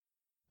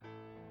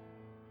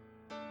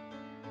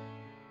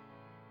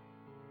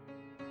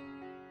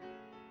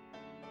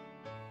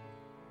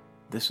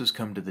This has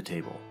come to the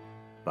table,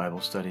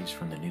 Bible studies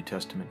from the New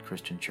Testament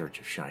Christian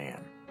Church of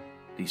Cheyenne.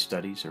 These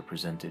studies are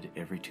presented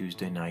every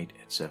Tuesday night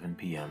at 7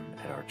 p.m.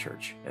 at our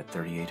church at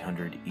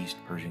 3800 East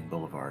Pershing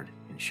Boulevard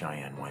in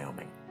Cheyenne,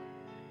 Wyoming.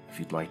 If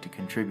you'd like to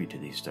contribute to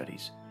these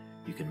studies,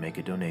 you can make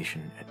a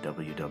donation at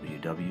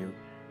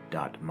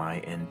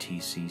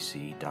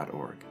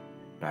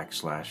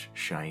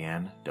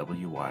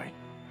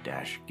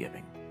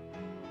www.myntcc.org/CheyenneWY-giving.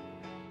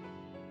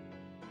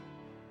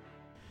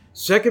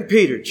 2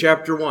 Peter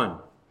chapter 1.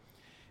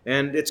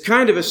 And it's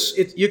kind of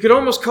you could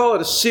almost call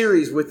it a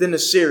series within a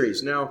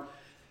series. Now,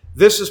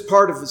 this is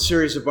part of the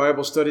series of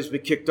Bible studies we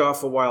kicked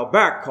off a while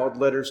back called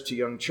Letters to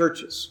Young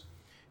Churches.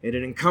 And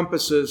it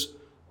encompasses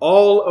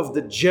all of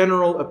the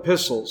general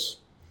epistles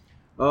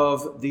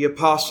of the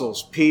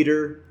apostles,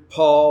 Peter,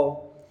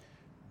 Paul,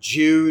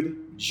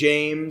 Jude,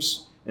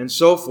 James, and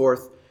so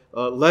forth,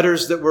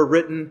 letters that were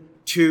written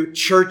to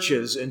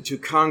churches and to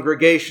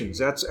congregations.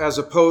 That's as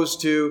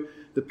opposed to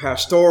the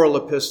pastoral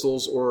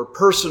epistles or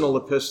personal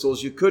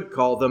epistles, you could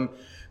call them,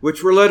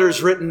 which were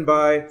letters written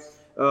by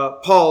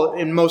Paul,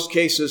 in most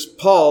cases,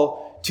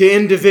 Paul, to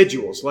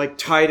individuals like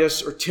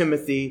Titus or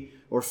Timothy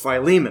or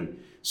Philemon.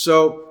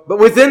 But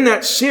within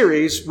that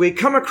series, we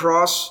come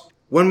across,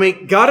 when we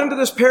got into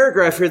this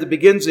paragraph here that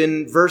begins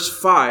in verse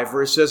 5,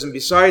 where it says, "And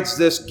besides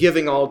this,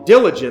 giving all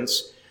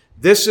diligence,"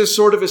 this is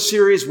sort of a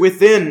series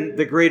within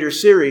the greater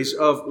series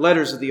of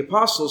letters of the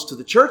apostles to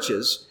the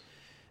churches.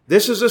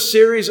 This is a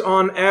series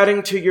on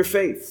adding to your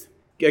faith.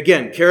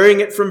 Again, carrying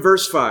it from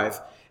verse 5.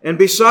 "And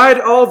beside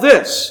all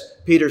this,"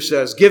 Peter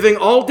says, "giving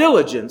all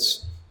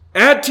diligence,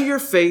 add to your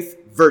faith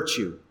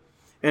virtue,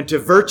 and to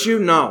virtue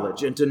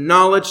knowledge, and to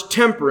knowledge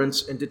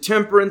temperance, and to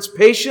temperance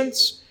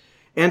patience,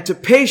 and to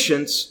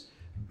patience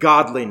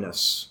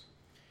godliness."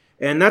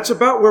 And that's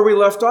about where we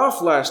left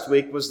off last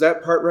week, was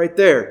that part right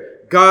there.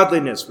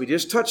 Godliness. We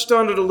just touched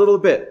on it a little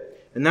bit.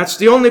 And that's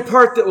the only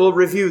part that we'll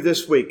review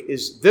this week,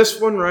 is this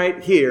one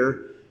right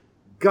here,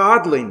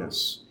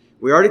 godliness.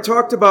 We already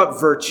talked about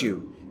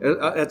virtue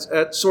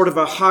at sort of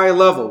a high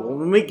level.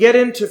 When we get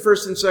into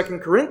 1st and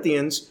 2nd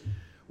Corinthians,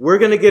 we're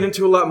going to get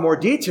into a lot more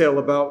detail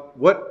about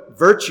what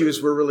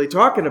virtues we're really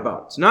talking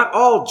about. It's not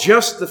all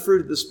just the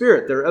fruit of the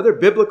Spirit. There are other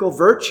biblical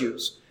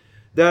virtues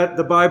that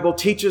the Bible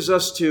teaches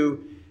us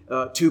to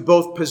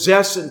both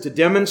possess and to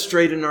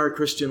demonstrate in our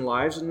Christian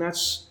lives, and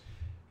that's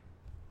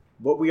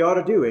what we ought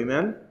to do,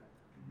 amen?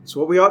 It's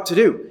what we ought to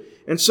do.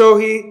 And so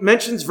he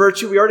mentions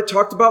virtue. We already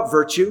talked about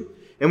virtue.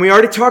 And we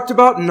already talked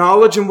about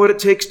knowledge and what it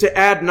takes to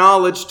add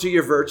knowledge to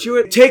your virtue.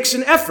 It takes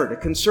an effort, a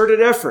concerted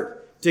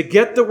effort, to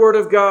get the Word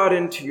of God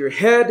into your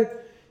head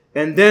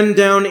and then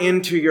down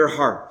into your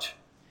heart.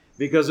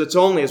 Because it's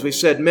only, as we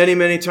said many,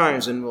 many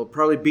times, and we'll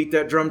probably beat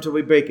that drum till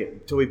we break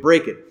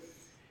it.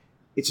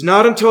 It's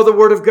not until the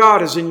Word of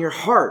God is in your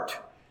heart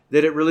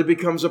that it really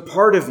becomes a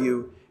part of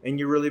you and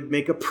you really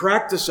make a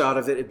practice out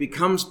of it. It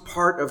becomes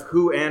part of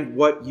who and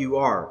what you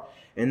are.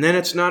 And then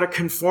it's not a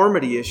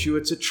conformity issue,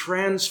 it's a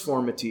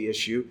transformity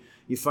issue.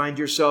 You find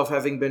yourself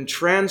having been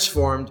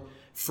transformed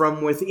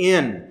from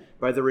within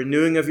by the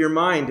renewing of your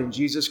mind in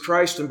Jesus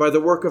Christ and by the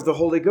work of the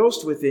Holy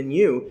Ghost within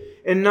you,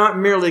 and not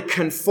merely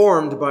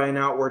conformed by an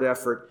outward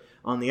effort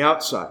on the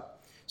outside.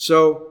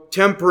 So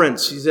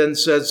temperance, he then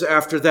says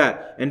after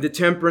that, and to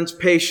temperance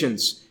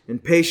patience,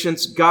 and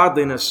patience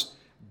godliness.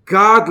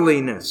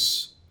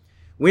 Godliness.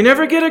 We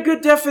never get a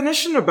good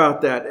definition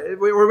about that,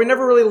 or we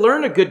never really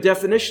learn a good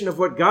definition of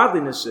what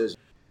godliness is.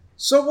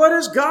 So what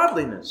is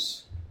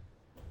godliness?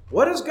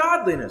 What is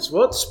godliness?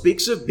 Well, it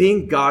speaks of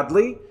being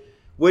godly,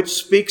 which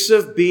speaks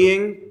of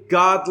being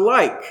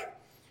godlike.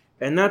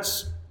 And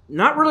that's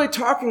not really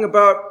talking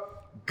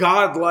about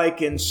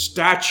godlike in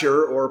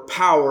stature or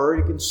power.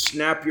 You can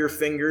snap your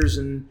fingers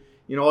and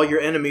all your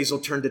enemies will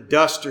turn to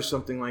dust or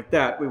something like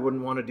that. We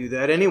wouldn't want to do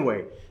that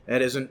anyway.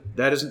 That isn't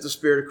the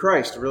Spirit of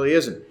Christ. It really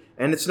isn't.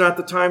 And it's not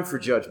the time for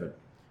judgment.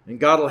 And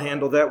God will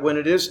handle that when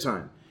it is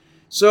time.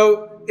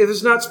 So, if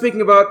it's not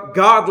speaking about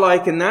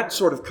godlike in that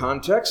sort of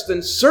context,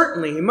 then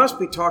certainly he must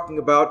be talking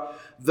about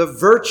the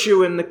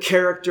virtue and the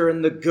character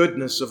and the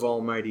goodness of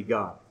Almighty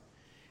God.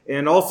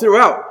 And all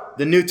throughout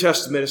the New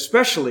Testament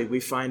especially, we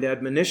find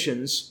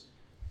admonitions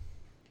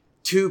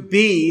to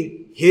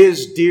be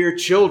His dear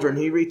children.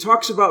 He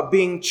talks about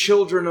being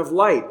children of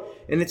light.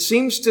 And it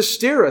seems to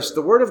steer us,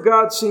 the Word of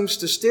God seems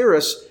to steer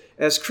us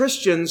as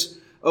Christians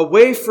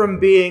away from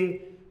being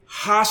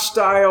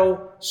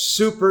hostile,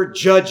 super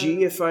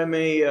judgy, if I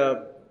may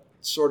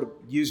sort of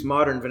use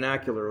modern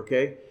vernacular,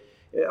 okay?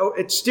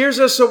 It steers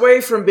us away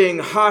from being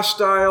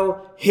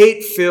hostile,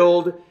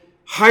 hate-filled,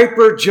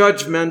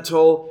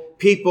 hyper-judgmental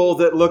people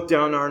that look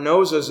down our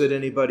noses at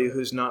anybody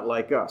who's not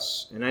like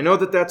us. And I know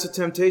that that's a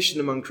temptation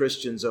among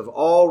Christians of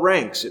all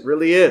ranks. It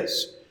really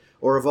is.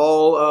 Or of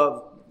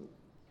all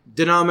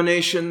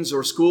denominations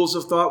or schools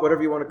of thought,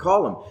 whatever you want to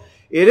call them.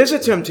 It is a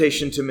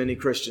temptation to many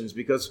Christians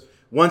because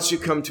once you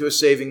come to a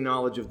saving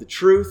knowledge of the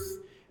truth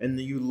and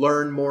you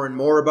learn more and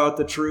more about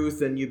the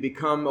truth and you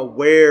become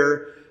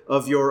aware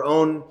of your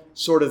own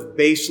sort of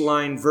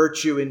baseline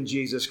virtue in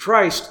Jesus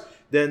Christ,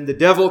 then the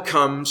devil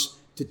comes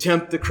to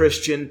tempt the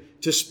Christian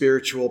to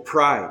spiritual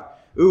pride.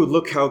 Ooh,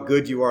 look how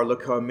good you are.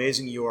 Look how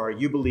amazing you are.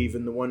 You believe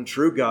in the one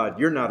true God.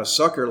 You're not a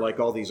sucker like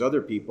all these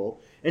other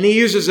people. And he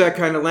uses that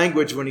kind of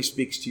language when he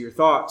speaks to your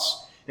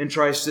thoughts and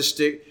tries to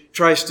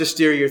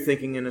steer your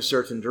thinking in a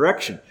certain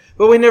direction.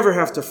 But we never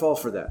have to fall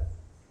for that.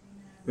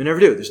 We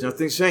never do. There's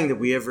nothing saying that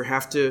we ever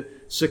have to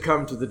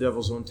succumb to the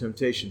devil's own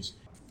temptations.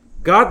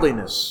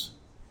 Godliness.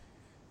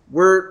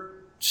 We're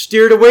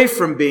steered away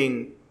from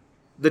being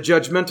the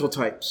judgmental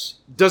types.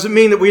 Doesn't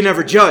mean that we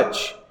never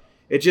judge.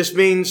 It just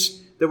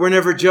means that we're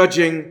never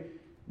judging,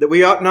 that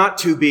we ought not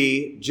to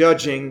be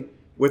judging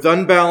with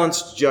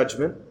unbalanced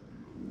judgment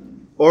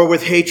or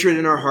with hatred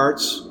in our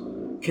hearts,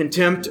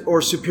 contempt or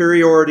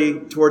superiority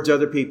towards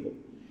other people.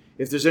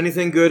 If there's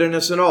anything good in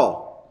us at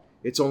all,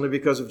 it's only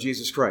because of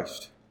Jesus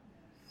Christ.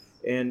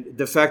 And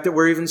the fact that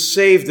we're even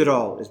saved at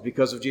all is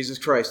because of Jesus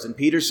Christ. And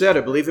Peter said,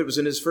 I believe it was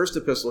in his first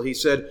epistle, he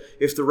said,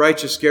 if the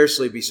righteous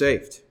scarcely be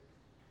saved.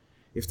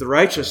 If the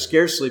righteous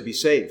scarcely be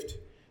saved,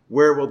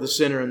 where will the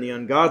sinner and the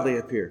ungodly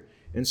appear?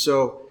 And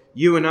so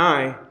you and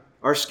I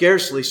are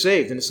scarcely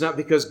saved. And it's not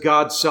because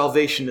God's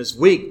salvation is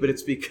weak, but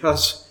it's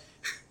because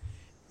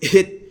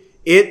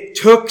it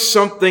took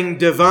something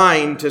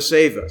divine to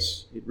save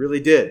us. It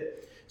really did.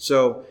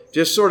 So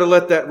just sort of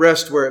let that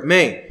rest where it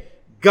may.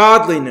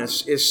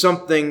 Godliness is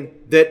something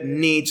that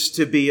needs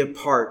to be a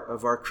part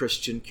of our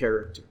Christian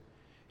character.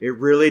 It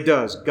really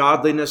does.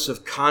 Godliness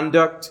of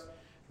conduct,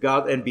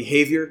 God and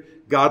behavior,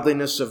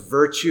 godliness of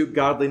virtue,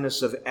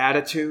 godliness of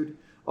attitude.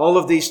 All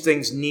of these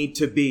things need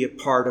to be a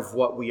part of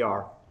what we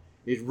are.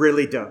 It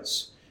really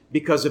does.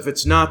 Because if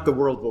it's not, the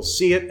world will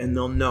see it and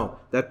they'll know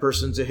that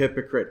person's a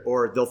hypocrite,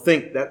 or they'll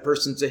think that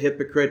person's a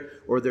hypocrite,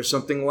 or there's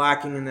something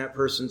lacking in that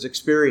person's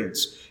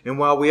experience. And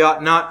while we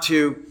ought not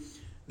to,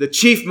 the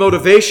chief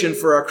motivation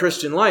for our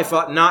Christian life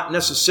ought not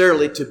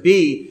necessarily to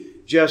be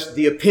just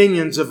the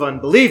opinions of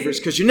unbelievers,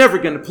 because you're never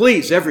going to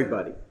please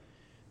everybody.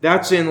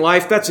 That's in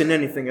life, that's in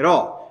anything at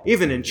all.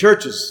 Even in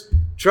churches,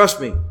 trust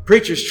me,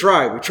 preachers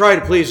try. We try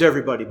to please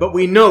everybody, but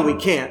we know we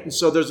can't. And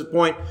so there's a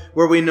point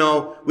where we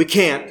know we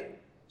can't.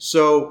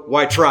 So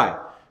why try?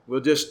 We'll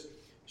just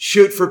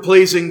shoot for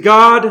pleasing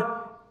God,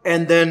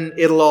 and then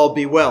it'll all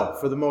be well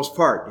for the most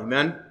part.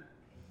 Amen?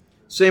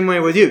 Same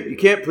way with you. You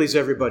can't please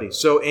everybody.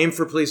 So aim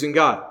for pleasing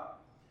God.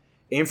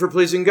 Aim for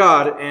pleasing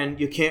God, and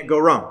you can't go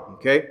wrong.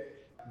 Okay?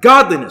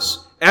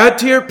 Godliness. Add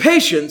to your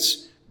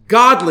patience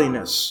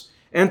godliness.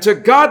 And to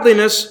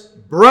godliness,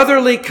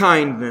 brotherly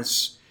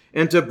kindness.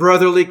 And to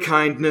brotherly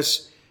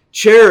kindness,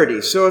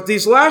 charity. So at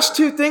these last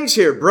two things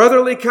here,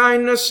 brotherly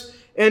kindness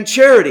and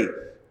charity,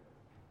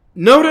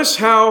 notice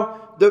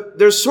how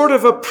there's sort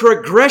of a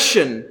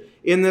progression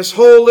in this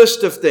whole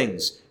list of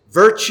things.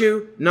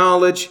 Virtue,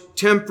 knowledge,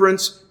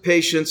 temperance,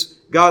 patience,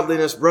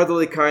 godliness,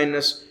 brotherly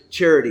kindness,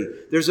 charity.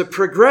 There's a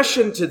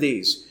progression to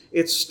these.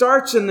 It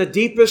starts in the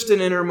deepest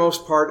and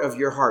innermost part of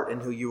your heart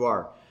and who you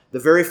are. The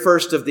very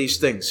first of these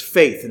things,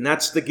 faith, and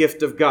that's the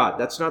gift of God.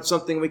 That's not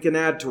something we can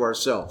add to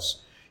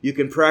ourselves. You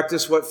can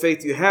practice what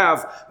faith you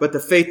have, but the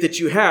faith that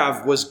you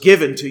have was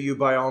given to you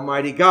by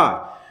Almighty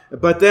God.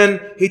 But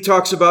then he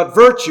talks about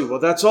virtue. Well,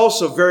 that's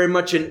also very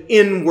much an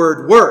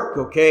inward work,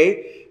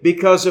 okay?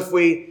 Because if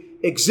we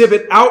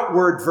exhibit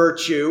outward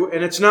virtue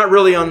and it's not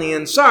really on the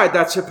inside,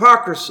 that's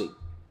hypocrisy.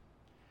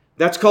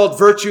 That's called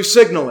virtue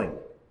signaling.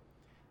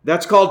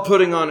 That's called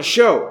putting on a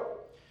show.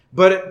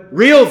 But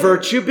real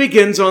virtue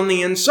begins on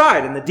the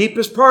inside, in the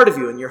deepest part of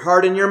you, in your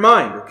heart and your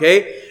mind,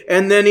 okay?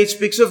 And then he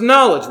speaks of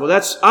knowledge. Well,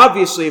 that's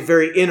obviously a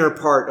very inner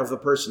part of the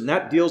person.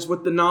 That deals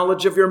with the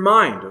knowledge of your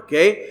mind,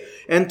 okay?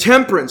 And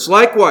temperance,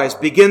 likewise,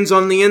 begins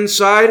on the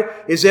inside,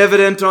 is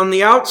evident on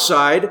the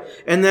outside.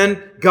 And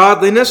then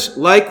godliness,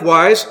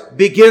 likewise,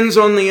 begins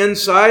on the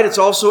inside. It's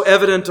also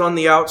evident on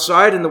the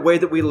outside in the way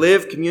that we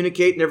live,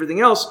 communicate, and everything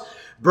else.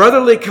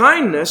 Brotherly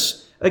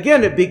kindness,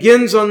 again, it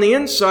begins on the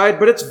inside,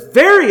 but it's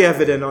very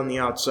evident on the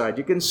outside.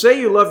 You can say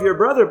you love your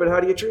brother, but how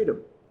do you treat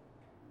him?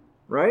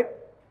 Right?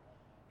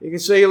 You can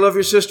say you love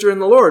your sister in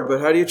the Lord, but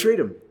how do you treat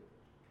him?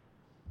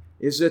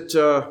 Is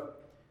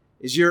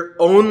your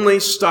only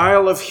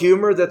style of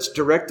humor that's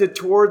directed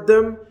toward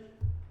them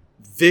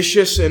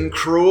vicious and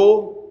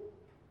cruel?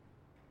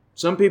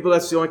 Some people,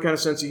 that's the only kind of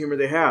sense of humor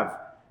they have.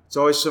 It's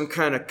always some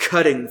kind of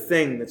cutting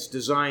thing that's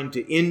designed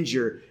to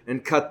injure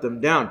and cut them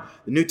down.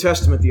 The New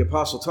Testament, the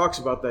apostle talks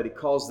about that. He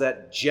calls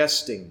that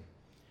jesting.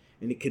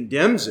 And he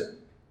condemns it.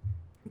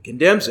 He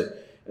condemns it.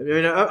 I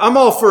mean, I'm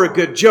all for a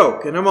good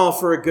joke. And I'm all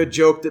for a good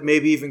joke that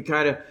maybe even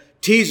kind of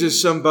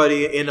teases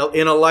somebody in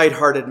a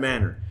lighthearted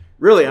manner.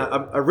 Really,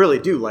 I really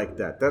do like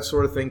that. That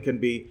sort of thing can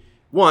be,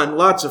 one,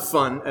 lots of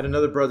fun at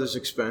another brother's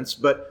expense,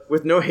 but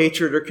with no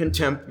hatred or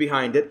contempt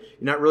behind it.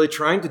 You're not really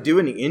trying to do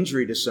any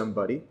injury to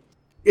somebody.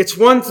 It's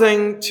one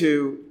thing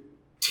to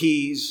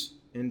tease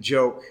and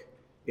joke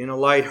in a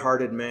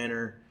lighthearted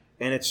manner,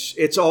 and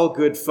it's all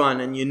good fun,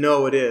 and you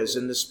know it is,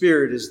 and the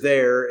Spirit is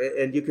there,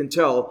 and you can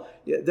tell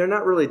they're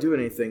not really doing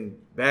anything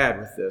bad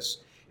with this.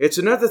 It's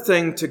another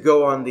thing to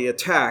go on the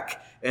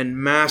attack and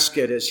mask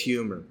it as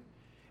humor.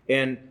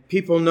 And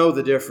people know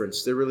the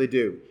difference. They really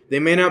do. They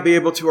may not be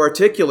able to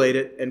articulate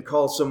it and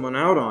call someone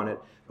out on it,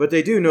 but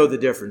they do know the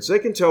difference. They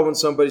can tell when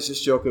somebody's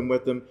just joking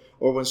with them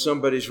or when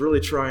somebody's really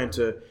trying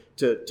to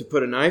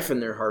put a knife in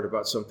their heart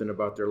about something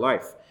about their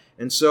life.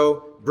 And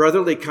so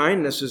brotherly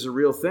kindness is a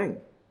real thing.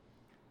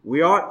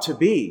 We ought to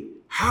be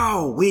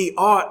how we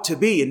ought to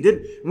be. And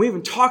we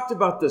even talked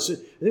about this. I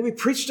think we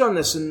preached on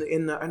this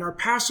in our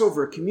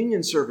Passover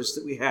communion service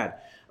that we had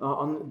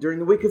during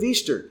the week of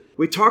Easter.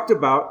 We talked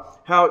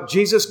about how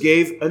Jesus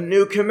gave a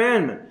new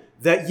commandment,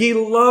 that ye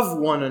love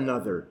one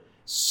another.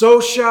 So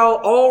shall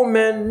all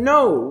men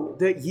know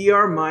that ye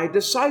are my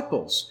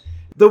disciples.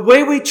 The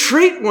way we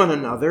treat one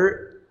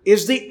another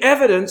is the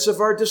evidence of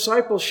our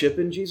discipleship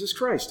in Jesus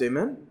Christ.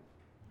 Amen?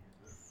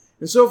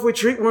 And so if we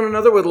treat one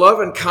another with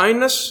love and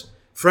kindness,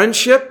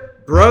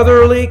 friendship,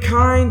 brotherly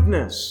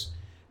kindness,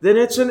 then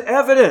it's an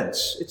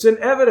evidence. It's an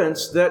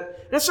evidence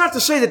that, that's not to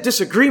say that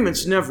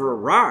disagreements never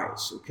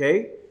arise,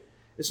 okay?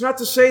 It's not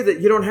to say that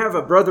you don't have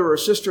a brother or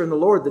sister in the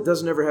Lord that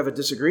doesn't ever have a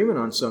disagreement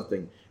on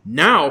something.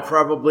 Now,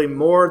 probably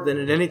more than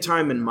at any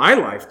time in my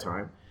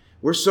lifetime,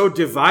 we're so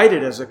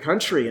divided as a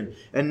country,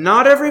 and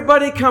not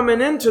everybody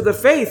coming into the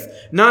faith,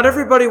 not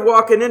everybody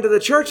walking into the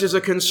church is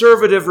a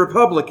conservative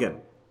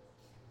Republican.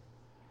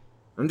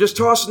 I'm just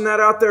tossing that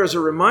out there as a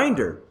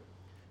reminder.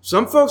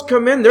 Some folks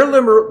come in, they're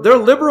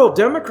liberal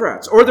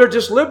Democrats, or they're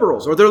just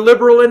liberals, or they're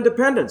liberal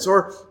independents,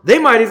 or they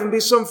might even be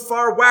some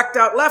far whacked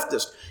out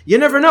leftist. You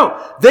never know.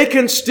 They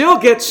can still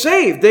get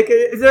saved.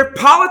 Their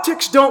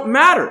politics don't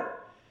matter.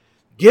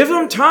 Give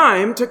them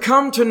time to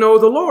come to know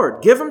the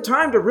Lord. Give them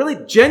time to really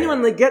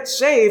genuinely get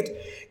saved.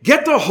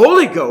 Get the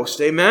Holy Ghost.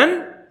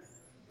 Amen?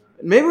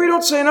 Maybe we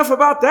don't say enough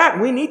about that,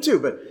 and we need to,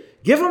 but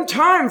give them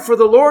time for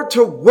the Lord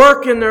to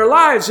work in their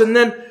lives, and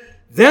then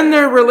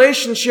their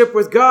relationship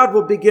with God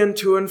will begin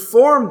to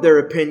inform their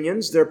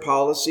opinions, their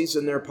policies,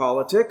 and their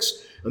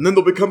politics, and then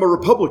they'll become a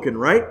Republican,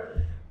 right?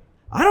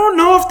 I don't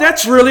know if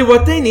that's really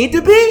what they need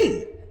to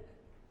be.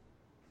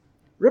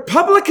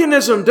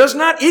 Republicanism does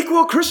not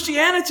equal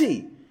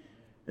Christianity.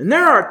 And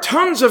there are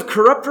tons of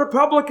corrupt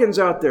Republicans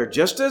out there,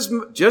 just as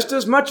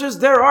much as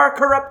there are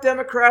corrupt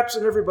Democrats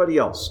and everybody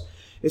else.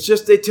 It's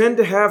just they tend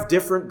to have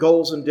different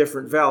goals and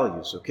different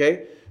values,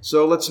 okay?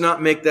 So let's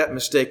not make that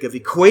mistake of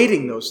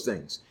equating those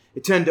things. They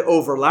tend to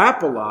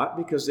overlap a lot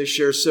because they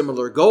share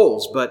similar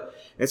goals, but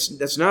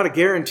that's not a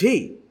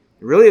guarantee.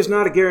 It really is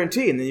not a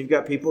guarantee. And then you've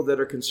got people that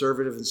are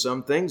conservative in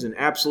some things and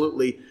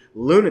absolutely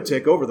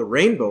lunatic over the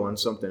rainbow on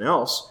something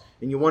else.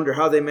 And you wonder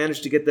how they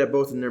manage to get that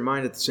both in their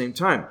mind at the same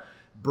time.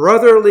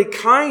 Brotherly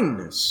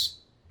kindness.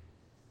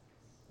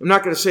 I'm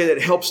not going to say that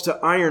it helps to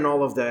iron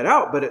all of that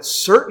out, but it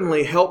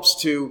certainly helps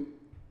to,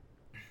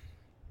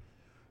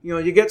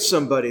 you get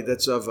somebody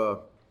that's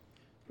of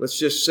let's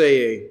just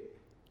say a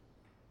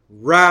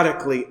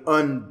radically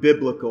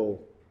unbiblical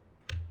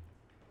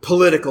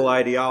political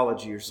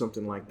ideology or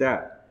something like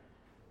that.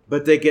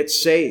 But they get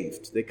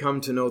saved. They come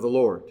to know the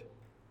Lord.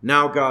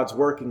 Now God's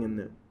working in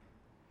them.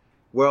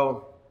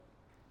 Well,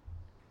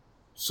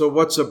 so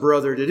what's a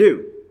brother to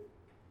do?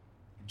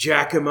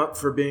 Jack him up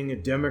for being a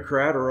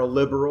Democrat or a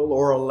liberal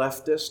or a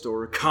leftist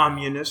or a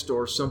communist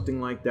or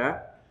something like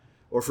that?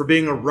 Or for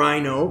being a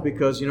rhino,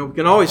 because, we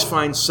can always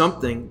find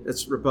something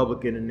that's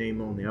Republican in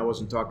name only. I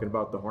wasn't talking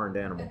about the horned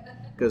animal,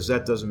 because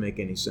that doesn't make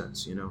any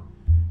sense,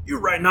 You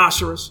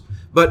rhinoceros.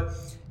 But,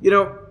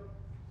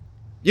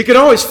 you can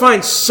always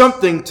find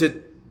something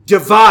to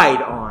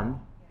divide on,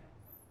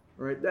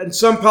 right? And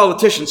some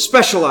politicians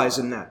specialize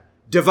in that.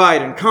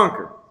 Divide and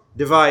conquer.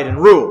 Divide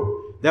and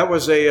rule. That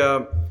was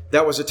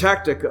a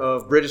tactic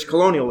of British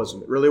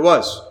colonialism. It really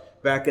was,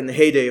 back in the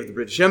heyday of the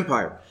British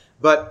Empire.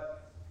 But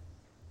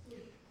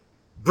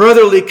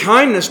brotherly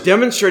kindness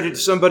demonstrated to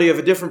somebody of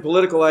a different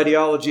political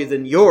ideology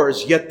than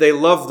yours, yet they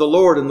love the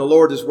Lord and the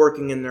Lord is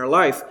working in their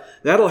life.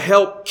 That'll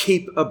help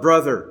keep a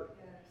brother.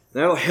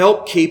 That'll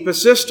help keep a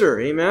sister.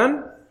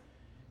 Amen?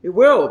 It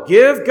will.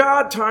 Give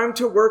God time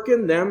to work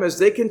in them as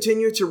they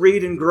continue to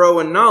read and grow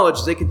in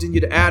knowledge. They continue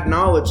to add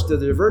knowledge to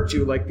their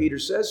virtue, like Peter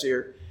says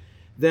here.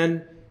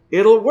 Then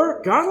it'll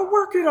work. God will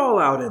work it all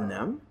out in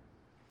them.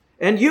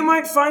 And you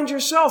might find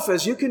yourself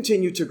as you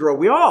continue to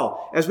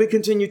grow. As we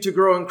continue to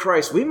grow in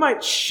Christ, we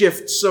might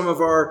shift some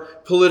of our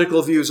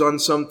political views on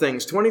some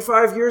things.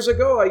 25 years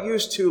ago, I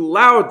used to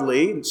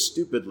loudly, and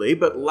stupidly,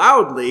 but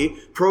loudly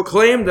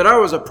proclaim that I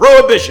was a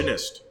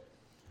prohibitionist.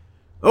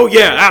 Oh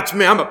yeah, that's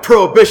me. I'm a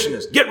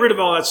prohibitionist. Get rid of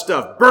all that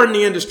stuff. Burn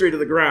the industry to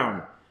the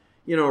ground.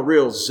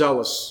 Real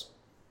zealous.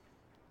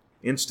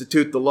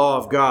 Institute the law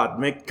of God.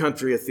 Make the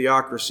country a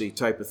theocracy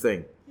type of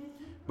thing.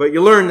 But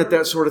you learn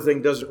that sort of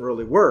thing doesn't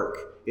really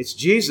work. It's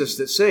Jesus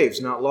that saves,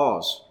 not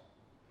laws.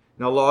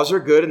 Now, laws are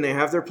good and they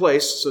have their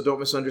place, so don't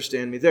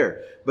misunderstand me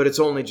there. But it's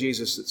only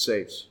Jesus that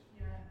saves.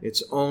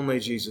 It's only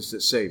Jesus that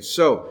saves.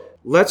 So,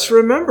 let's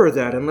remember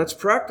that and let's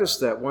practice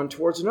that one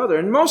towards another.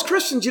 And most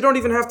Christians, you don't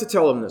even have to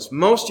tell them this.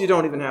 Most you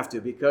don't even have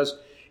to, because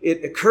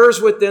It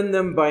occurs within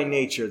them by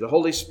nature. The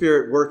Holy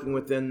Spirit working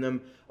within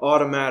them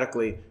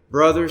automatically.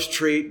 Brothers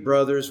treat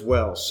brothers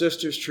well.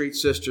 Sisters treat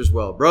sisters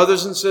well.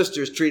 Brothers and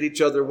sisters treat each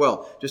other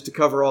well. Just to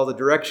cover all the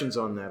directions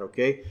on that,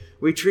 okay?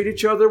 We treat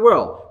each other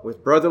well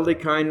with brotherly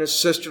kindness,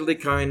 sisterly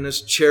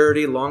kindness,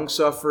 charity,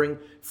 long-suffering,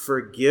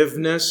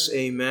 forgiveness.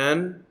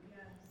 Amen?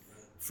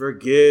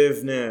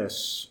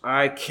 Forgiveness.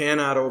 I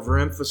cannot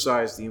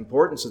overemphasize the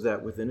importance of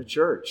that within a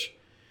church.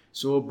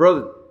 So a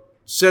brother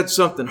said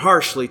something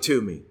harshly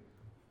to me.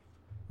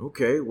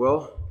 Okay,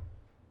 well,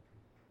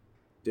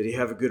 did he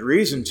have a good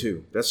reason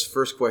to? That's the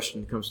first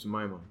question that comes to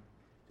my mind.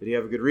 Did he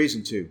have a good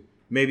reason to?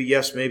 Maybe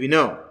yes, maybe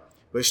no.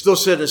 But he still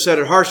said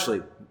it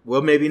harshly.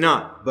 Well, maybe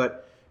not.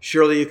 But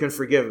surely you can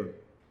forgive him.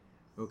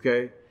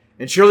 Okay?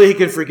 And surely he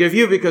can forgive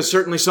you because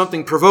certainly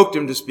something provoked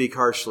him to speak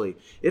harshly.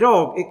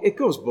 It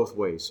goes both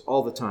ways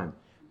all the time.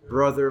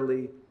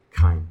 Brotherly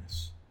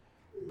kindness.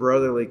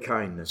 Brotherly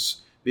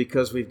kindness.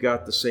 Because we've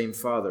got the same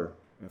Father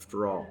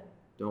after all,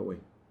 don't we?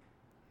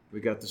 We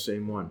got the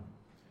same one.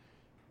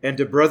 And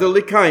to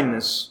brotherly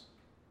kindness,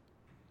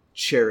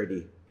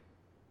 charity.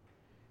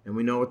 And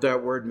we know what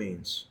that word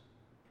means.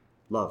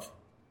 Love.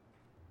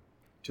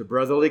 To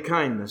brotherly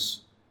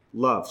kindness,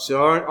 love.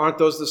 So aren't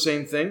those the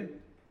same thing?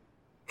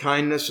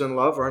 Kindness and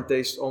love, aren't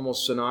they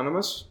almost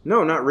synonymous?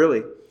 No, not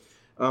really.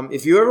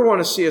 If you ever want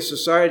to see a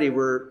society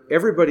where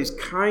everybody's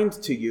kind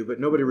to you but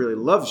nobody really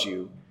loves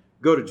you,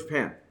 go to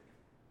Japan.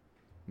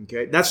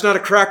 Okay, that's not a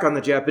crack on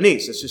the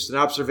Japanese. It's just an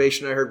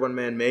observation I heard one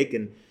man make,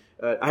 and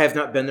I have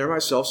not been there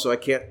myself, so I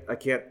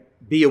can't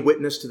be a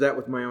witness to that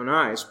with my own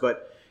eyes.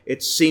 But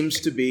it seems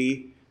to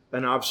be I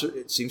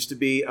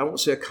won't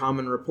say a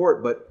common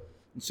report, but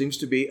it seems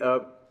to be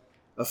a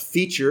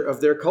feature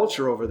of their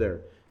culture over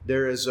there.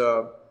 There is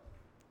a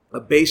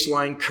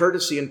baseline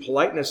courtesy and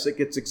politeness that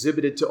gets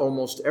exhibited to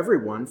almost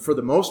everyone for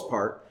the most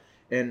part.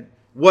 And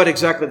what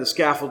exactly the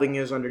scaffolding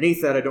is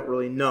underneath that, I don't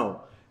really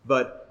know.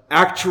 But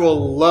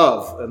actual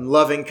love and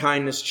loving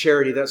kindness,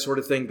 charity, that sort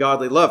of thing,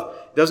 godly love,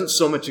 doesn't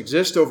so much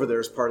exist over there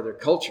as part of their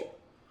culture.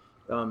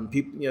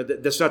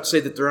 That's not to say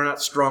that there are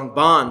not strong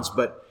bonds,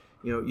 but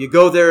you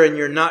go there and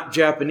you're not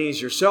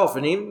Japanese yourself,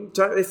 and even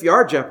if you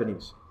are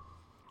Japanese,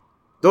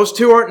 those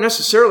two aren't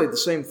necessarily the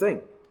same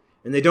thing,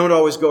 and they don't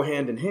always go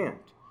hand in hand.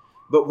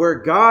 But where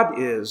God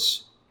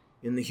is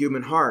in the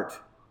human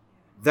heart,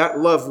 that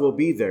love will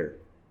be there.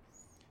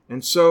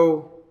 And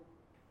so,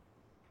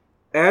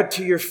 add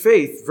to your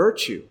faith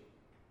virtue.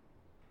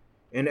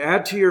 And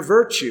add to your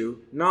virtue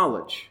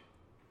knowledge.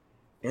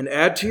 And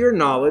add to your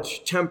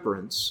knowledge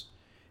temperance.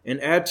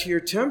 And add to your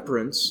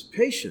temperance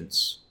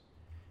patience.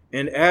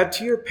 And add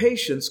to your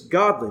patience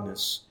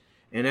godliness.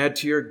 And add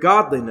to your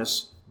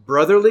godliness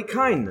brotherly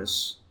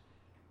kindness.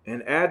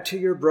 And add to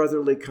your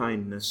brotherly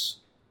kindness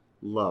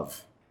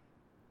love.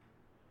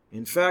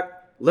 In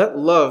fact, let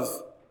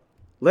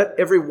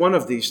every one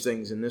of these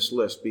things in this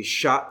list be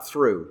shot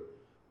through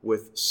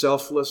with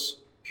selfless,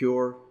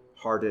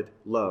 pure-hearted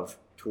love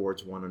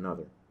towards one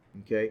another.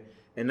 Okay?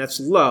 And that's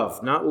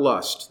love, not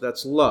lust.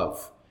 That's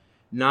love.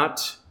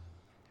 Not,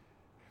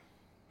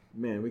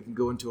 we can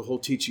go into a whole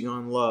teaching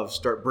on love,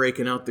 start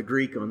breaking out the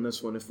Greek on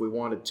this one if we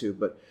wanted to,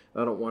 but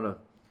I don't want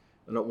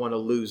to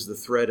lose the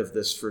thread of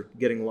this for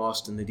getting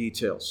lost in the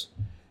details.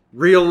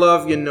 Real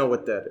love, you know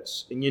what that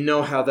is. And you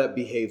know how that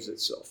behaves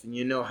itself. And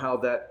you know how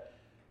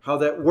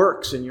that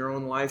works in your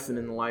own life and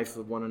in the life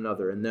of one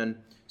another. And then,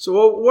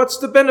 so what's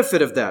the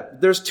benefit of that?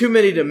 There's too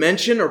many to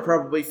mention, or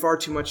probably far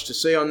too much to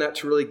say on that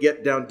to really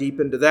get down deep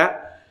into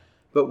that.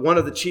 But one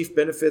of the chief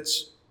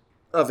benefits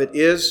of it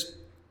is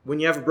when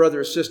you have a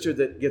brother or sister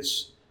that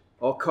gets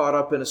all caught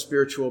up in a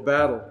spiritual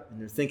battle and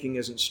their thinking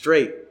isn't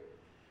straight.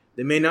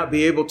 They may not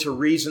be able to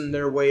reason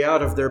their way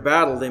out of their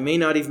battle. They may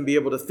not even be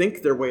able to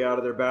think their way out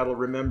of their battle,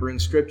 remembering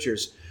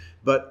scriptures.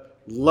 But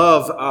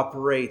love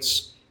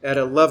operates at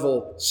a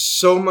level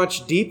so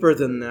much deeper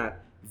than that.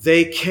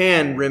 They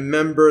can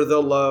remember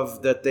the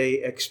love that they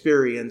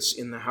experience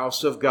in the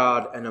house of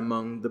God and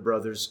among the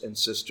brothers and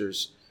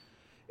sisters.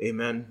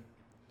 Amen.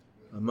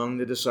 Among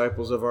the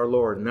disciples of our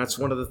Lord. And that's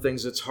one of the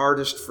things that's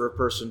hardest for a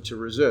person to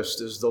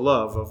resist, is the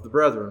love of the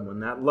brethren, when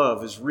that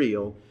love is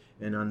real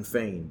and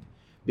unfeigned.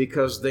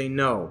 Because they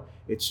know.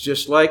 It's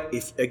just like,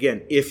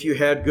 if you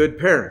had good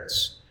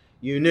parents,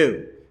 you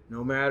knew,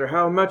 no matter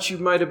how much you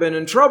might have been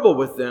in trouble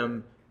with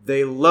them,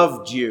 they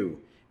loved you.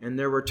 And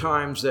there were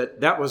times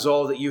that was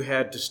all that you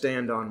had to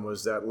stand on,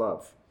 was that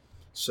love.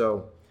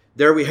 So,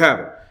 there we have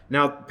it.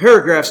 Now, the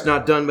paragraph's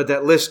not done, but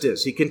that list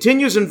is. He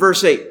continues in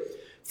verse 8.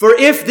 For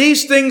if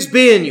these things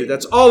be in you,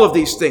 that's all of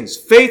these things,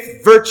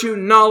 faith, virtue,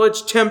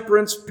 knowledge,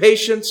 temperance,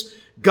 patience,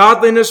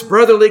 godliness,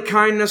 brotherly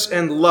kindness,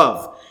 and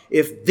love.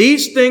 If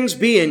these things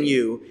be in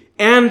you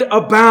and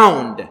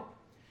abound.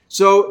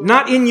 So,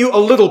 not in you a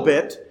little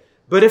bit,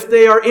 but if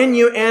they are in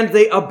you and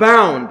they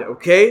abound,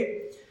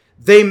 okay?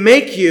 They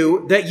make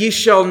you that ye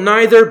shall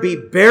neither be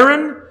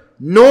barren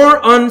nor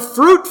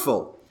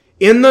unfruitful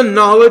in the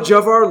knowledge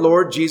of our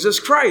Lord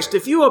Jesus Christ.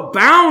 If you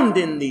abound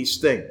in these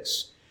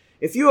things,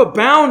 if you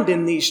abound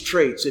in these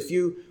traits, if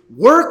you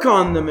work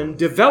on them and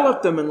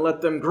develop them and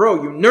let them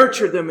grow, you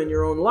nurture them in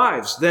your own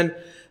lives, then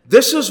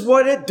this is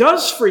what it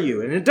does for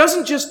you. And it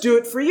doesn't just do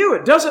it for you.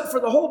 It does it for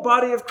the whole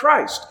body of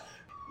Christ.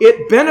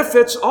 It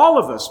benefits all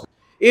of us.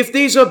 If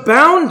these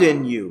abound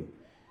in you,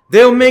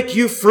 they'll make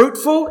you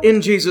fruitful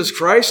in Jesus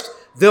Christ.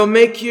 They'll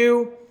make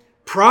you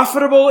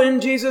profitable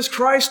in Jesus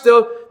Christ.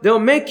 They'll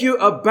make you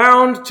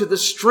abound to the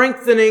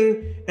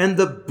strengthening and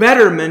the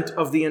betterment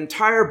of the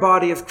entire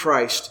body of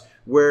Christ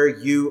where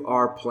you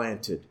are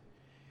planted.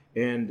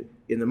 And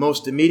in the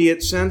most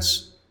immediate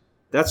sense,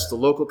 that's the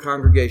local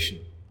congregation.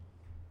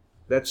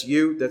 That's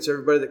you. That's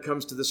everybody that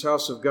comes to this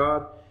house of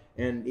God.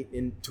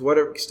 And to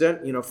whatever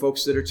extent,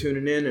 folks that are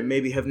tuning in and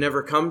maybe have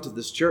never come to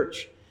this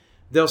church,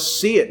 they'll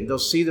see it and they'll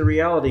see the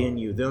reality in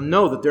you. They'll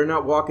know that they're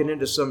not walking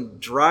into some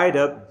dried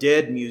up,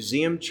 dead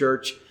museum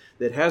church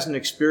that hasn't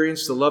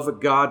experienced the love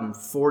of God in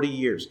 40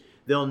 years.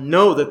 They'll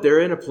know that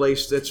they're in a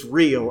place that's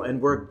real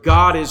and where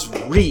God is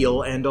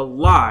real and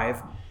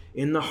alive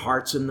in the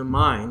hearts and the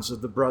minds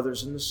of the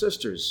brothers and the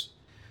sisters.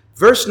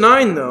 Verse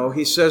 9, though,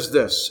 he says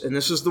this, and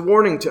this is the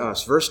warning to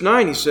us. Verse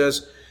 9, he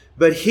says,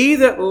 "But he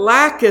that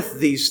lacketh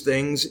these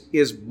things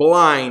is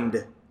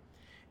blind,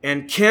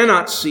 and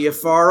cannot see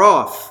afar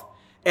off,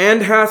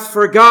 and hath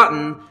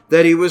forgotten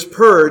that he was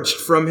purged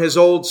from his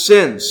old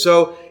sins."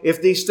 So,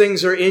 if these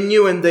things are in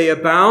you and they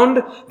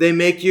abound, they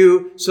make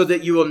you so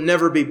that you will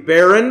never be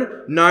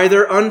barren,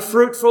 neither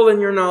unfruitful in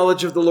your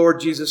knowledge of the Lord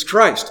Jesus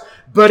Christ.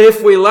 But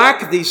if we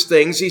lack these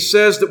things, he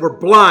says that we're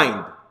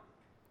blind.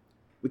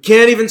 We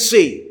can't even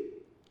see.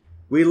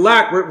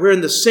 We're in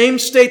the same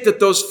state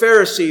that those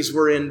Pharisees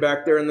were in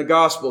back there in the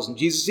Gospels. And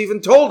Jesus even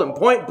told them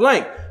point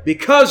blank,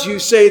 because you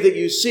say that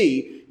you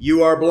see,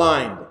 you are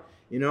blind.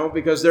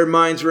 Because their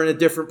minds were in a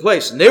different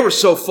place. And they were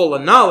so full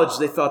of knowledge,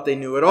 they thought they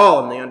knew it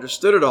all and they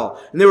understood it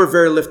all. And they were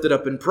very lifted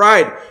up in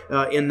pride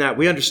in that.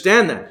 We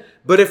understand that.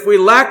 But if we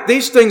lack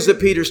these things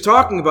that Peter's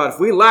talking about, if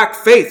we lack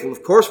faith, well,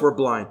 of course we're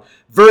blind.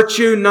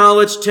 Virtue,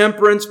 knowledge,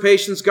 temperance,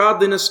 patience,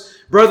 godliness,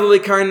 brotherly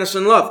kindness,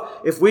 and love.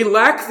 If we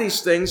lack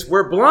these things,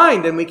 we're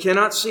blind and we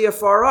cannot see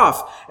afar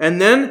off. And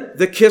then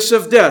the kiss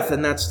of death,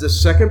 and that's the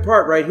second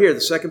part right here,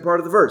 the second part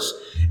of the verse.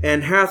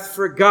 "And hath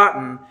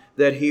forgotten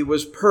that he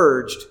was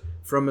purged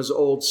from his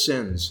old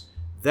sins."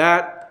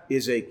 That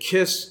is a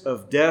kiss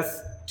of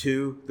death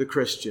to the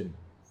Christian.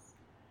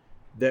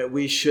 That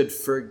we should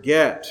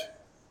forget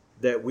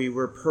that we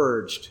were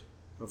purged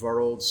of our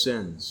old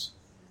sins.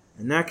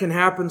 And that can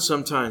happen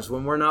sometimes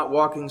when we're not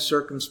walking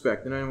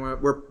circumspect. And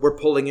we're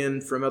pulling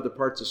in from other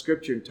parts of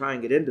Scripture and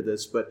tying it into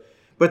this, but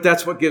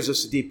that's what gives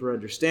us a deeper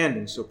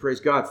understanding. So praise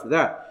God for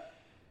that.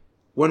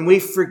 When we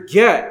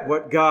forget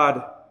what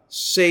God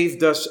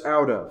saved us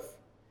out of,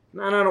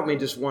 and I don't mean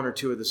just one or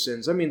two of the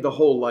sins, I mean the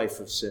whole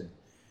life of sin.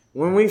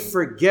 When we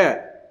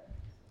forget,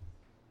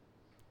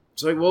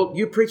 it's like, well,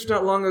 you preached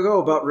not long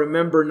ago about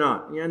remember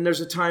not. Yeah, and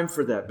there's a time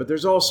for that. But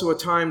there's also a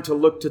time to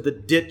look to the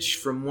ditch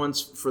from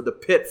whence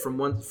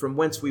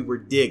we were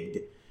digged.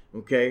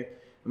 Okay?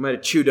 I might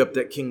have chewed up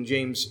that King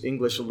James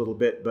English a little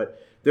bit,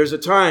 but there's a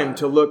time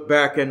to look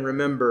back and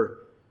remember,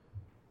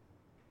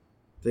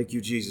 thank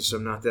you, Jesus,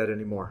 I'm not that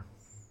anymore.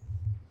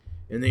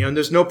 And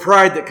there's no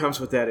pride that comes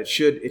with that. It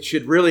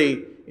should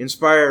really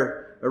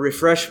inspire a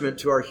refreshment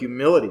to our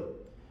humility.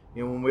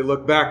 When we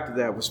look back to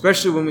that,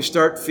 especially when we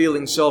start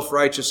feeling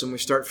self-righteous and we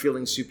start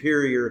feeling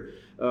superior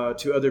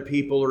to other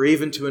people or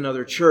even to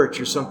another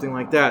church or something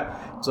like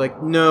that. It's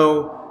like,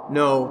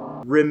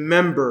 no,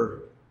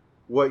 remember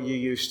what you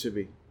used to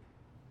be.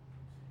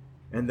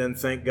 And then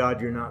thank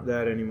God you're not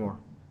that anymore.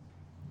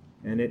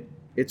 And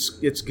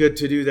it's good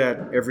to do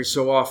that every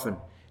so often.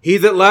 "He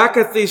that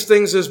lacketh these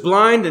things is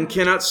blind and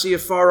cannot see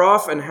afar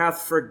off, and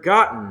hath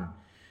forgotten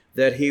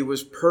that he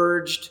was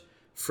purged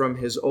from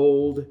his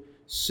old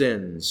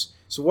sins."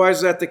 So why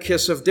is that the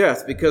kiss of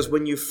death? Because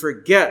when you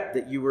forget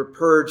that you were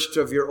purged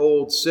of your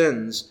old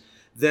sins,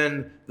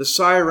 then the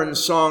siren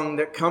song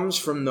that comes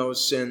from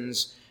those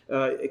sins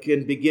it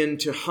can begin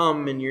to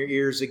hum in your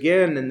ears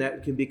again, and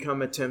that can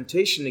become a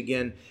temptation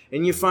again.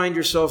 And you find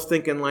yourself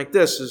thinking like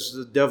this as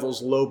the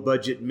devil's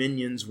low-budget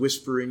minions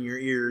whisper in your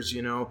ears,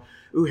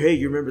 "Ooh, hey,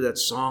 you remember that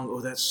song? Oh,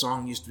 that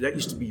song used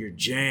to be your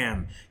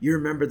jam. You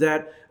remember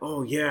that?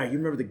 Oh, yeah, you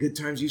remember the good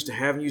times you used to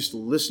have and you used to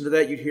listen to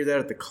that? You'd hear that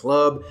at the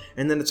club."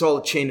 And then it's all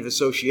a chain of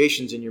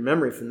associations in your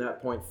memory from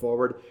that point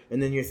forward.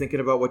 And then you're thinking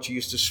about what you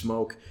used to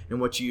smoke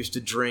and what you used to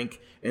drink,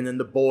 and then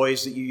the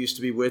boys that you used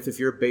to be with if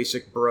you're a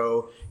basic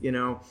bro.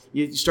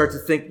 You start to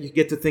think, you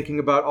get to thinking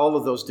about all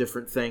of those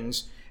different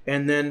things.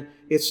 And then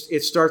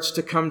it starts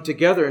to come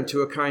together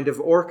into a kind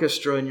of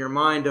orchestra in your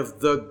mind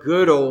of the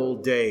good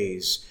old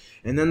days.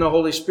 And then the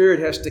Holy Spirit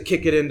has to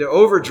kick it into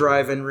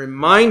overdrive and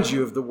remind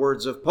you of the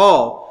words of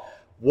Paul.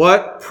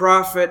 "What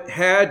profit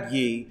had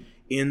ye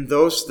in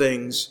those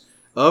things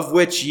of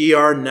which ye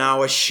are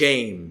now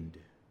ashamed?"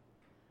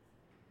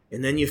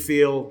 And then you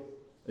feel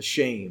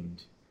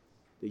ashamed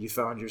that you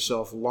found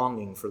yourself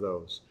longing for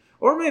those.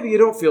 Or maybe you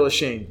don't feel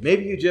ashamed.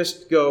 Maybe you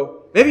just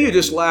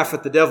laugh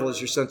at the devil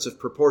as your sense of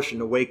proportion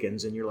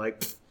awakens and you're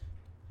like,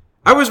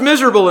 I was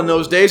miserable in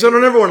those days. I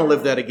don't ever want to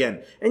live that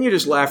again. And you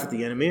just laugh at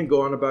the enemy and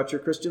go on about your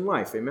Christian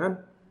life. Amen?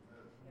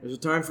 There's a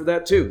time for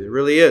that too. There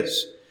really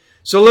is.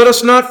 So let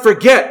us not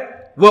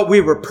forget what we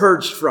were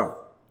purged from.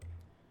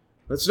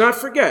 Let's not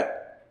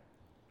forget,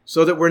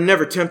 so that we're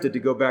never tempted to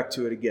go back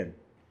to it again.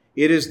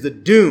 It is the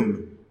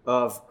doom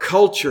of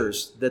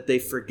cultures that they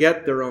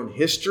forget their own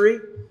history.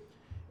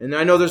 And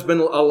I know there's been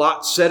a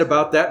lot said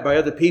about that by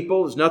other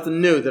people. There's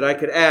nothing new that I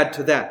could add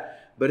to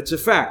that. But it's a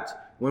fact.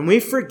 When we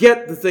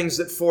forget the things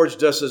that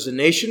forged us as a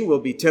nation, we'll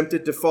be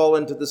tempted to fall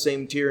into the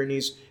same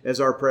tyrannies as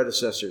our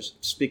predecessors,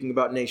 speaking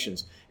about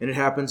nations. And it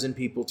happens in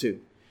people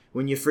too.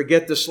 When you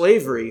forget the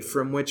slavery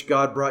from which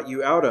God brought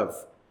you out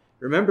of.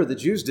 Remember, the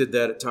Jews did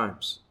that at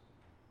times.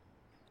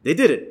 They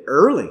did it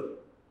early,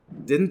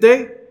 didn't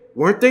they?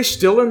 Weren't they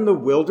still in the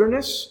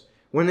wilderness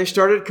when they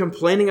started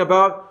complaining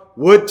about,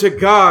 would to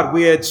God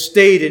we had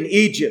stayed in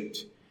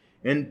Egypt,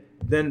 and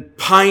then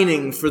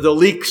pining for the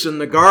leeks and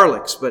the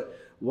garlics? But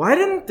why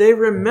didn't they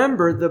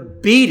remember the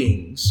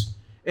beatings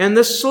and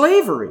the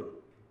slavery?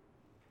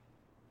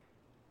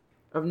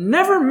 I've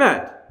never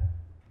met,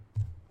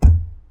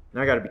 and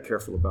I got to be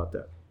careful about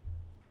that.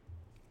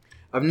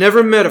 I've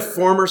never met a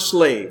former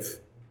slave,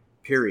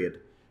 period.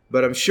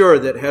 But I'm sure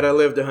that had I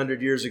lived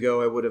 100 years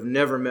ago, I would have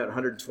never met,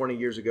 120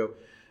 years ago,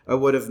 I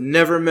would have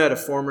never met a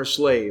former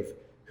slave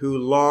who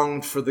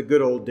longed for the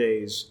good old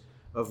days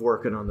of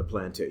working on the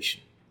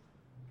plantation.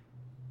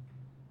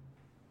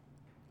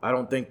 I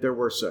don't think there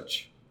were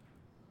such.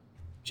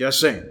 Just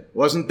saying.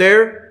 Wasn't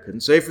there.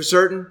 Couldn't say for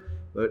certain,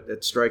 but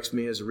it strikes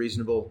me as a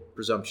reasonable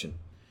presumption.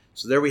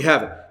 So there we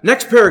have it.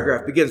 Next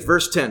paragraph begins,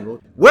 verse 10.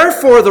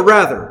 Wherefore the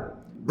rather,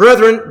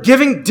 brethren,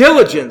 giving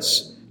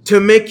diligence to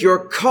make your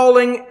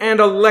calling and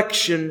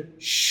election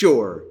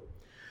sure.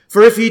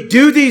 For if ye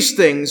do these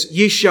things,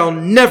 ye shall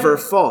never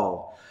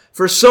fall.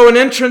 For so an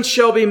entrance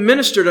shall be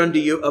ministered unto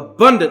you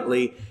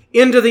abundantly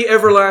into the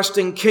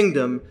everlasting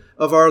kingdom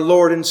of our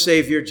Lord and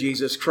Savior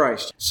Jesus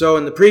Christ. So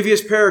in the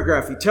previous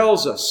paragraph, he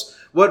tells us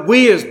what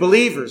we as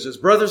believers, as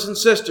brothers and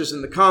sisters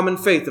in the common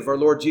faith of our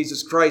Lord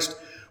Jesus Christ,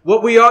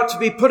 what we ought to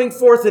be putting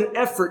forth an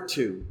effort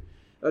to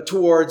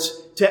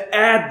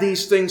add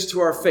these things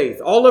to our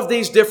faith. All of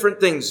these different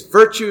things,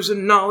 virtues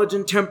and knowledge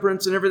and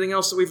temperance and everything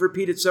else that we've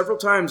repeated several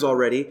times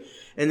already.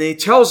 And then he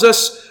tells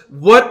us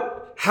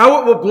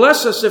how it will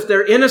bless us if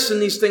they're in us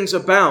and these things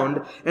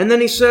abound. And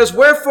then he says,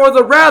 wherefore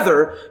the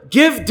rather,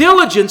 give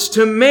diligence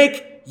to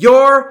make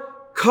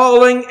your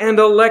calling and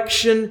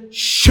election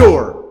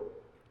sure.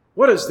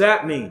 What does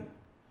that mean?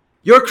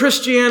 Your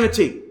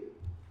Christianity.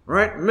 All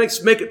right?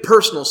 Let's make it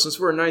personal since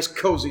we're a nice,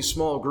 cozy,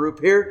 small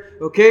group here.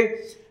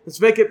 Okay? Let's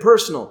make it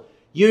personal.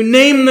 You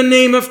name the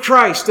name of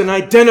Christ and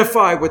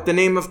identify with the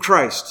name of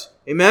Christ.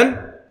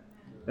 Amen?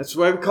 That's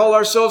why we call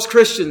ourselves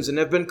Christians and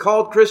have been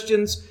called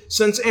Christians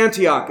since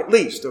Antioch, at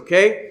least,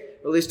 okay?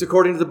 At least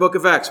according to the book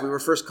of Acts. We were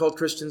first called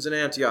Christians in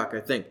Antioch,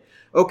 I think.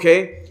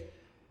 Okay.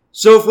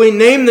 So if we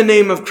name the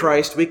name of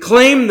Christ, we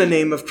claim the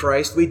name of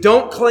Christ, we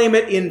don't claim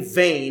it in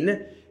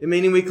vain,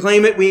 meaning we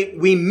claim it,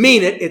 we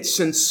mean it, it's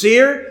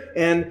sincere,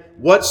 and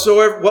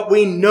what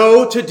we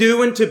know to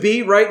do and to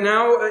be right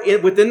now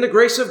within the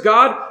grace of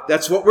God,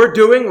 that's what we're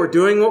doing. We're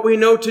doing what we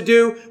know to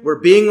do. We're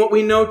being what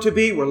we know to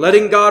be. We're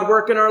letting God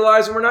work in our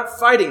lives, and we're not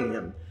fighting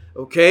Him.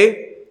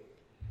 Okay?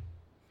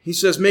 He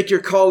says, make your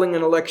calling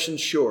and election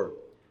sure.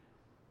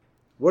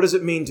 What does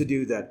it mean to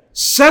do that?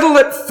 Settle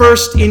it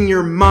first in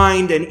your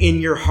mind and in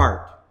your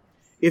heart.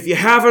 If you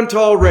haven't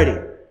already,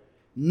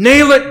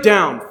 nail it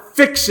down.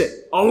 Fix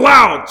it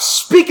aloud.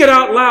 Speak it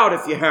out loud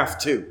if you have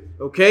to.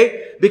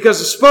 Okay? Because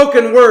the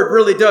spoken word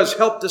really does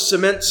help to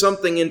cement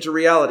something into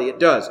reality. It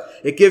does.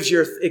 It gives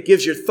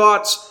your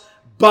thoughts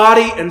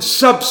body and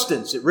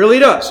substance. It really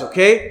does.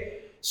 Okay?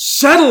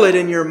 Settle it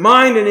in your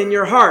mind and in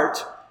your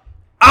heart.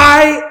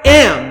 I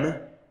am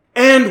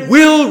and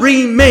will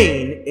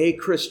remain a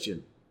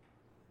Christian.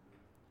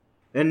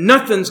 And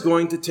nothing's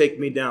going to take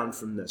me down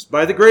from this.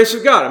 By the grace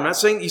of God. I'm not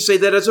saying you say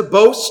that as a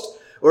boast.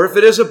 Or if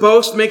it is a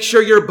boast, make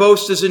sure your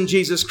boast is in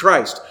Jesus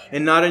Christ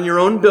and not in your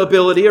own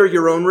ability or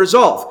your own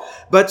resolve.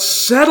 But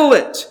settle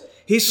it.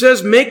 He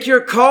says, make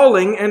your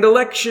calling and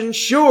election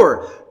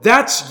sure.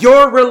 That's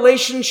your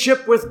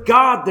relationship with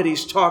God that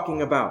he's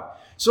talking about.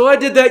 So I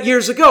did that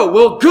years ago.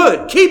 Well,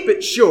 good. Keep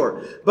it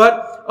sure.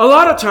 But a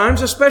lot of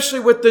times, especially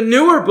with the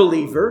newer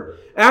believer,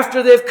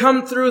 after they've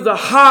come through the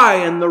high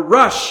and the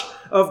rush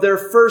of their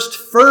first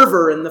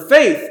fervor in the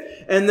faith,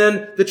 and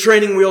then the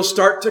training wheels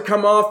start to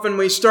come off and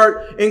we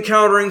start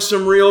encountering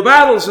some real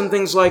battles and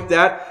things like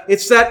that.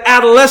 It's that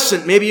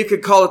adolescent, maybe you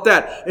could call it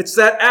that. It's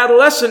that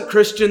adolescent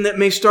Christian that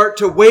may start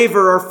to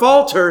waver or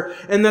falter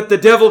and that the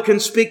devil can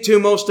speak to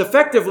most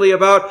effectively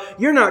about,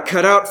 you're not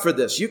cut out for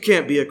this. You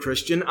can't be a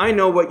Christian. I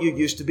know what you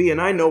used to be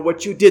and I know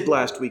what you did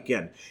last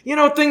weekend.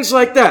 Things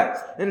like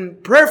that.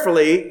 And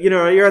prayerfully,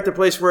 you're at the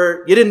place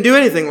where you didn't do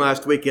anything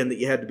last weekend that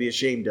you had to be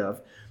ashamed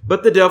of.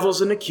 But the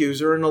devil's an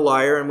accuser and a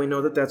liar, and we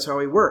know that that's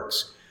how he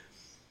works.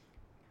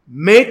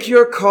 Make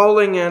your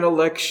calling and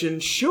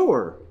election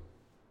sure,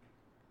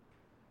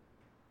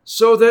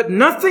 so that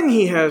nothing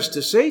he has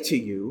to say to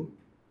you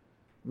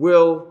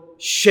will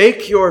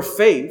shake your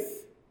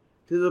faith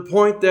to the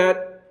point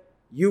that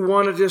you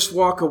want to just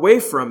walk away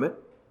from it,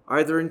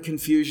 either in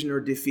confusion or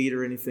defeat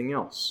or anything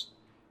else.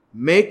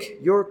 Make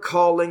your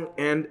calling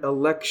and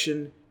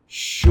election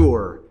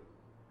sure.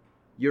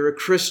 You're a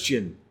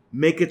Christian.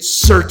 Make it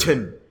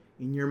certain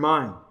in your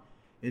mind.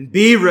 And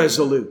be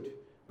resolute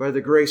by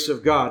the grace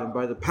of God and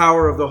by the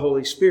power of the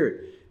Holy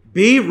Spirit.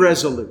 Be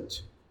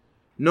resolute.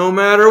 No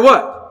matter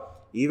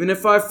what. Even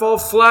if I fall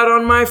flat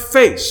on my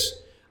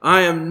face,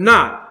 I am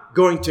not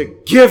going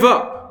to give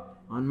up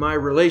on my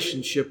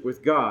relationship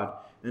with God.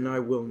 And I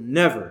will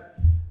never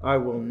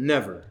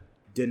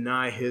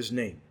deny His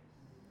name,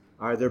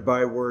 either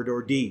by word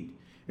or deed.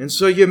 And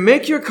so you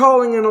make your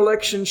calling and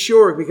election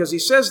sure, because he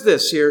says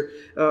this here,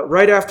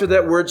 right after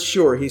that word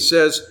sure. He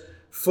says,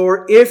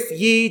 for if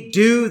ye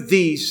do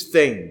these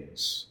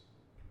things.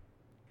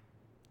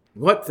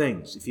 What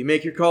things? If you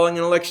make your calling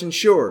and election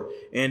sure,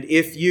 and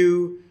if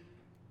you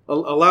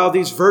allow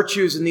these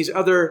virtues and these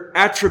other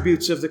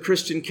attributes of the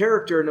Christian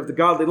character and of the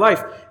godly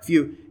life,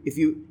 if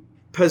you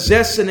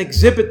possess and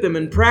exhibit them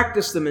and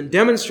practice them and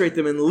demonstrate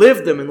them and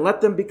live them and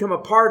let them become a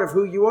part of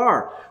who you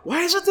are.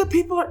 Why is it that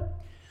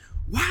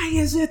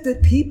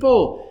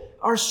people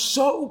are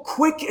so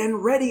quick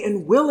and ready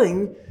and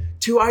willing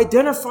to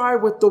identify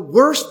with the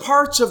worst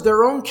parts of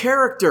their own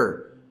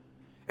character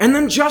and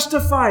then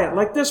justify it?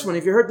 Like this one.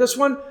 Have you heard this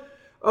one?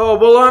 Oh,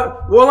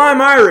 well, I'm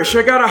Irish.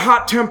 I got a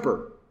hot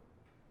temper.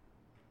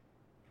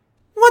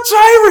 What's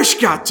Irish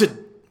got to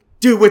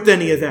do with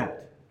any of that?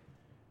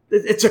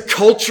 It's a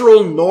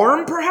cultural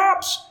norm,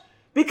 perhaps,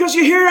 because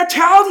you hear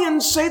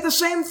Italians say the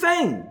same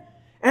thing,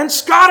 and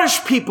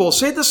Scottish people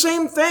say the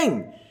same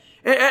thing,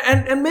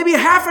 and maybe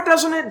half a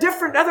dozen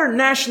different other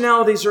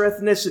nationalities or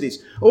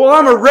ethnicities. Oh, well,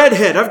 I'm a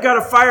redhead. I've got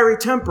a fiery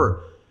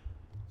temper.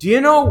 Do you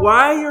know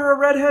why you're a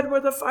redhead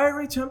with a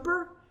fiery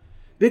temper?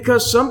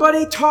 Because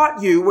somebody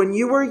taught you when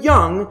you were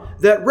young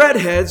that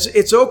redheads,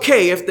 it's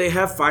okay if they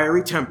have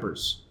fiery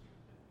tempers.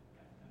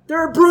 There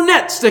are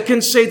brunettes that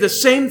can say the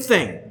same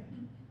thing.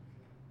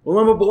 Well,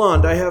 I'm a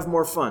blonde. I have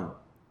more fun.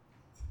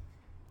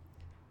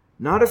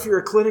 Not if you're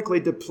a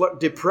clinically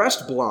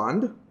depressed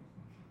blonde.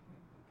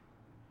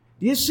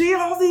 Do you see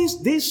all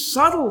these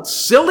subtle,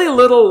 silly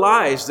little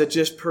lies that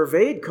just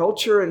pervade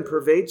culture and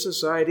pervade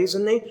societies,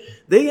 and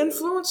they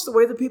influence the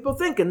way that people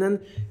think, and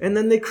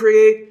then they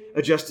create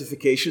a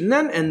justification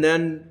and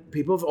then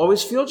people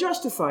always feel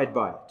justified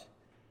by it.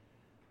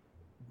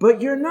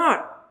 But you're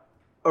not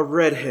a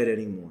redhead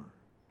anymore,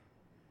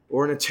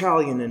 or an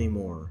Italian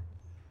anymore,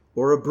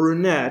 or a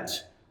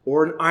brunette,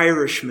 or an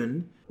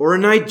Irishman, or a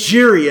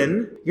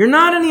Nigerian. You're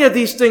not any of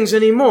these things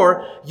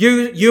anymore.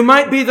 You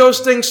might be those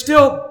things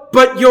still,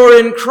 but you're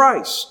in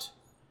Christ.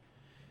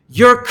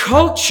 Your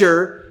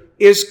culture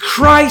is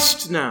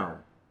Christ now.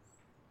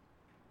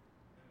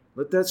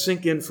 Let that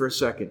sink in for a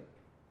second.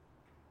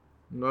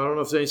 I don't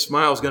know if any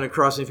smile is going to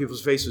cross any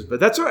people's faces,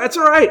 but that's all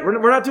right.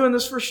 We're not doing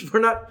this we're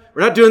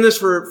not doing this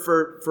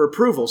for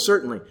approval.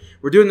 Certainly,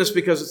 we're doing this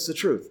because it's the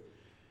truth.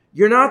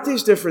 You're not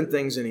these different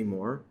things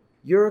anymore.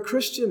 You're a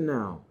Christian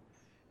now,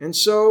 and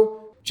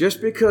so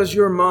just because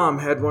your mom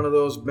had one of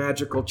those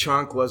magical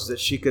chanclas that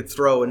she could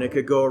throw and it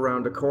could go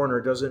around a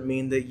corner doesn't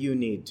mean that you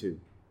need to.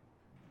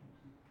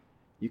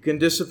 You can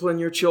discipline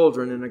your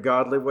children in a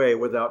godly way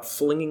without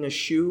flinging a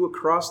shoe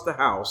across the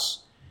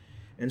house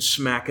and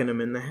smacking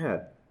them in the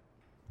head.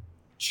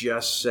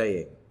 Just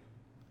saying.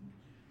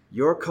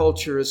 Your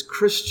culture is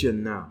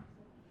Christian now.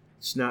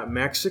 It's not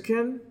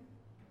Mexican.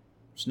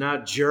 It's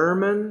not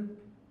German.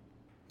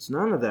 It's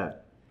none of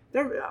that.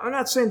 I'm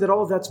not saying that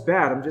all of that's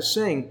bad. I'm just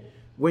saying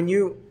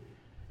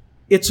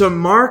it's a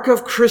mark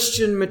of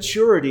Christian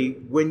maturity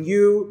when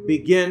you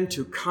begin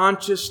to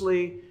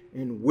consciously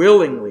and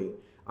willingly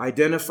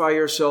identify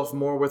yourself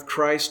more with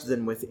Christ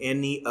than with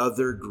any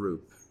other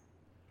group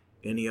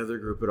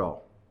at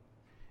all.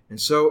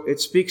 And so it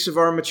speaks of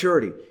our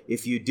maturity.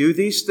 If you do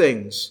these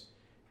things,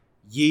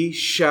 ye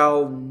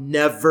shall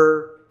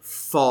never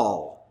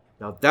fall.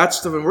 Now that's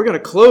the one. We're going to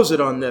close it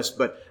on this,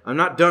 but I'm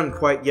not done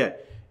quite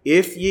yet.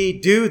 If ye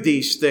do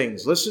these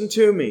things, listen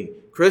to me,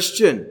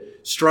 Christian,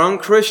 strong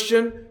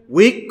Christian,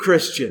 weak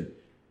Christian.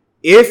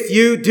 If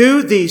you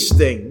do these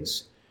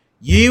things,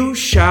 you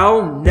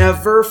shall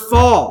never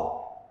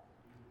fall.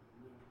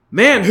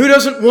 Man, who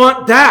doesn't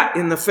want that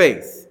in the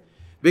faith?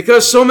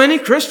 Because so many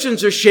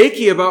Christians are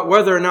shaky about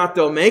whether or not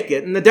they'll make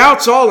it, and the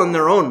doubt's all in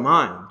their own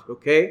mind,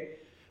 okay?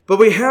 But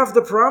we have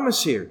the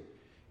promise here.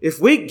 If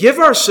we give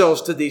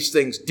ourselves to these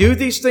things, do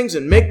these things,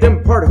 and make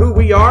them part of who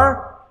we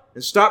are,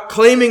 and stop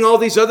claiming all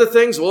these other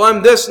things, well,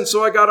 I'm this, and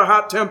so I got a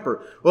hot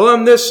temper. Well,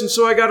 I'm this, and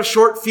so I got a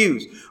short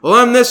fuse. Well,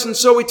 I'm this, and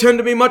so we tend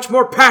to be much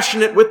more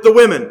passionate with the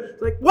women.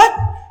 Like, what?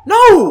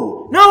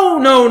 No.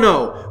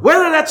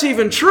 Whether that's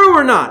even true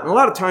or not, and a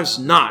lot of times it's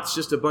not. It's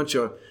just a bunch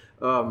of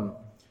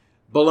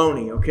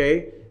baloney,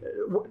 okay?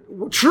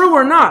 True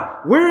or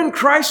not, we're in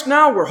Christ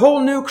now. We're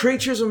whole new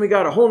creatures, and we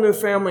got a whole new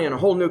family and a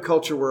whole new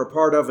culture we're a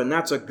part of, and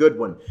that's a good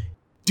one.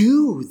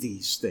 Do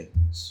these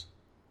things,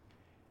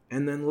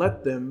 and then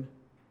let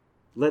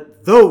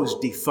those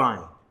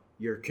define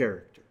your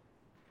character.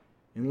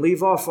 and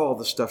leave off all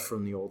the stuff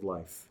from the old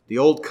life, the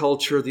old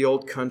culture, the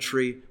old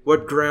country,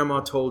 what grandma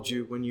told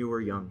you when you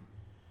were young.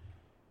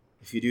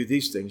 If you do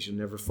these things, you'll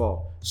never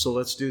fall. So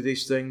let's do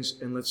these things,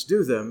 and let's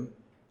do them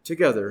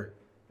together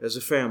as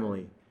a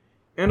family,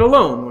 and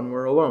alone when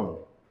we're alone.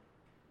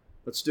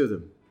 Let's do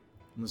them,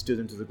 and let's do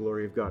them to the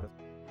glory of God.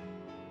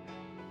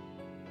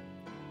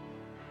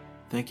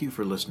 Thank you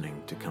for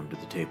listening to Come to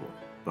the Table,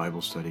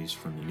 Bible studies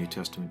from the New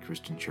Testament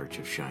Christian Church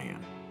of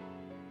Cheyenne.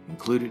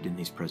 Included in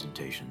these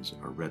presentations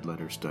are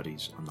red-letter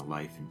studies on the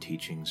life and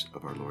teachings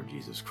of our Lord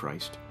Jesus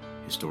Christ,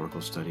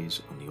 historical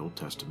studies on the Old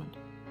Testament,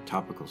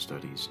 topical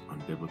studies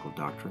on biblical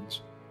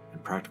doctrines,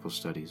 and practical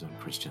studies on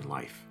Christian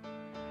life.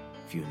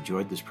 If you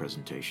enjoyed this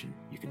presentation,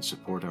 you can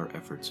support our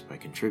efforts by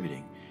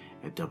contributing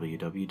at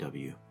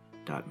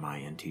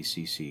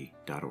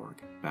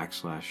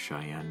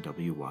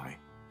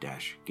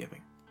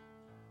www.myntcc.org/CheyenneWY-giving.